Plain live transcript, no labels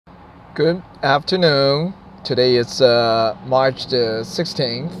Good afternoon. Today is March the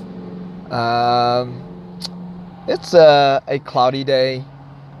 16th. Um, it's a cloudy day.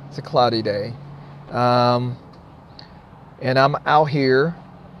 It's a cloudy day. Um, and I'm out here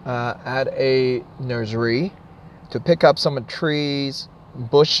at a nursery to pick up some trees,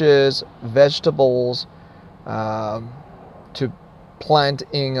 bushes, vegetables um, to plant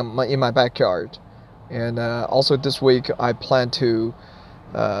in my backyard. And also this week I plan to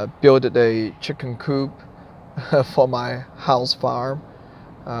build a chicken coop for my house farm.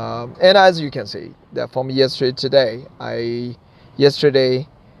 And as you can see, that from yesterday to today, yesterday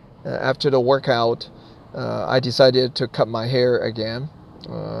after the workout, I decided to cut my hair again,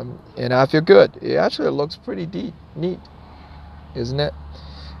 and I feel good. It actually looks pretty neat, isn't it?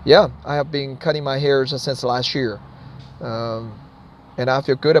 Yeah, I have been cutting my hair since last year, um, and I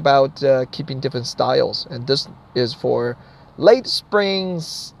feel good about keeping different styles. And this is for late spring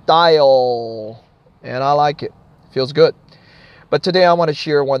style, and I like it. Feels good. But today I want to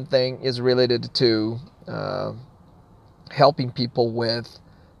share one thing is related to helping people with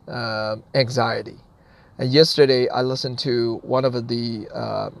anxiety. And yesterday I listened to one of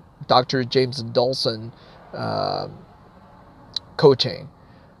the Dr. James Dawson uh, coaching.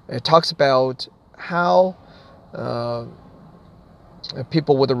 It talks about how uh,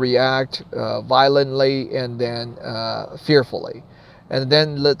 people would react violently and then fearfully. And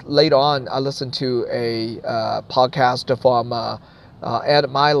then later on, I listened to a podcast from Ed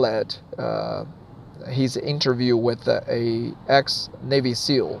Milet. His interview with a ex-Navy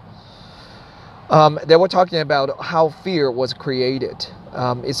SEAL. They were talking about how fear was created.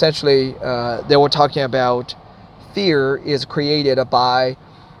 Essentially, they were talking about fear is created by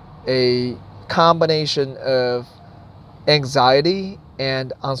a combination of anxiety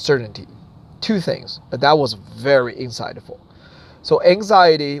and uncertainty. Two things. That was very insightful. So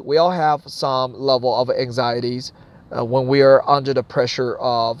anxiety, we all have some level of anxieties when we are under the pressure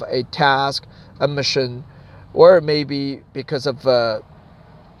of a task, a mission, or maybe because of a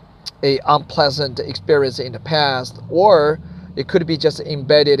unpleasant experience in the past, or it could be just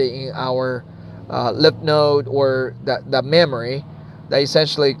embedded in our lymph node or that memory that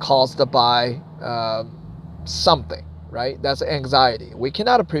essentially caused by something, right? That's anxiety. We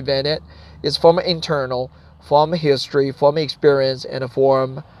cannot prevent it. It's from internal, from history, from experience, and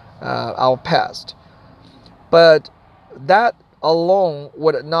from our past. But that alone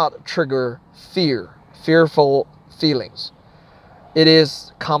would not trigger fearful feelings. It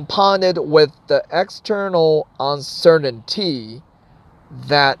is compounded with the external uncertainty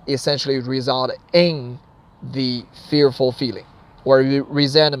that essentially result in the fearful feeling or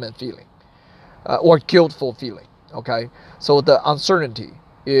resentment feeling or guiltful feeling. Okay, so the uncertainty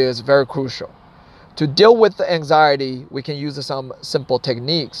is very crucial. To deal with the anxiety, we can use some simple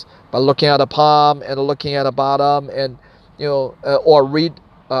techniques by looking at the palm and looking at the bottom, and or read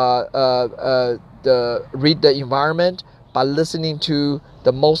the environment by listening to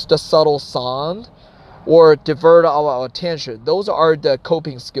the most subtle sound, or divert our attention. Those are the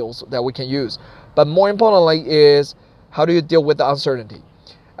coping skills that we can use. But more importantly is, how do you deal with the uncertainty?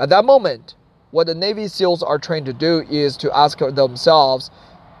 At that moment, what the Navy SEALs are trained to do is to ask themselves,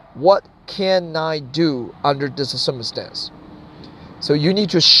 what can I do under this circumstance? So you need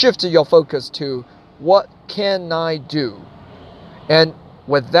to shift your focus to, what can I do? And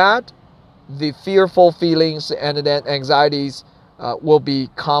with that, the fearful feelings and then anxieties will be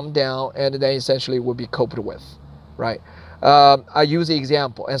calmed down, and then essentially will be coped with, right? I use the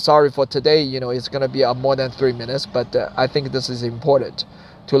example, and sorry for today, it's going to be more than 3 minutes, but I think this is important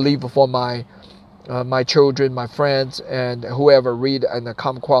to leave for my children, my friends, and whoever read and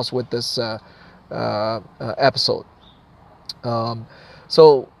come across with this episode.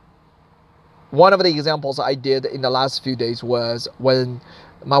 So one of the examples I did in the last few days was when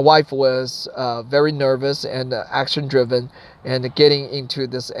my wife was very nervous and action-driven and getting into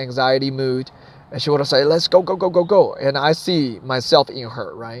this anxiety mood. And she would say, let's go, go, go, go, go. And I see myself in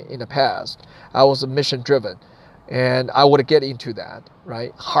her, right? In the past, I was mission-driven. And I would get into that,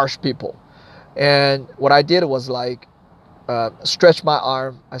 right? Harsh people. And what I did was like, stretch my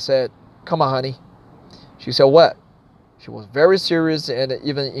arm. I said, come on, honey. She said, what? She was very serious and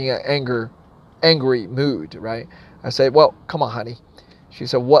even in an angry mood, right? I said, well, come on, honey. She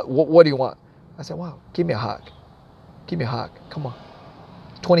said, what do you want? I said, wow, give me a hug. Give me a hug. Come on.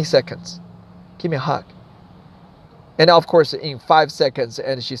 20 seconds. Give me a hug. And of course, in 5 seconds,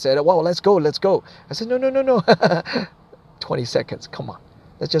 and she said, well, let's go, let's go. I said, no, no, no, no. 20 seconds. Come on.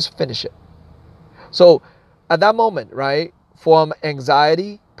 Let's just finish it. So at that moment, right, from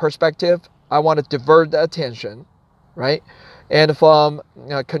anxiety perspective, I want to divert the attention, right? and from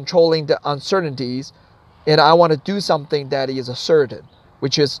controlling the uncertainties, and I want to do something that is certain,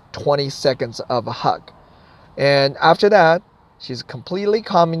 which is 20 seconds of a hug. And after that, she's completely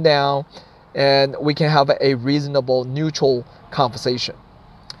calming down, and we can have a reasonable, neutral conversation.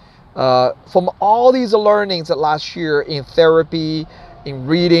 From all these learnings last year in therapy, in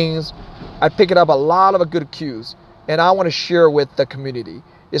readings, I picked up a lot of good cues, and I want to share with the community,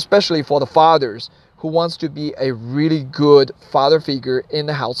 especially for the fathers who wants to be a really good father figure in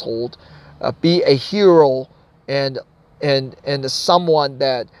the household, be a hero, and someone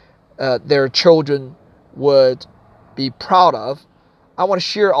that their children would be proud of. I want to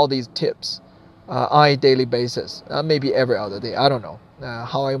share all these tips on a daily basis, maybe every other day. I don't know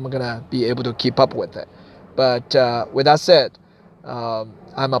how I'm gonna be able to keep up with it. But with that said,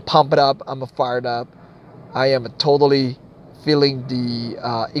 I'm pumped up. I'm fired up. I am totally feeling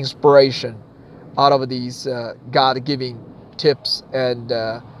the inspiration out of these God-giving tips and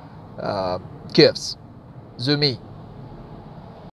gifts. ZooMe.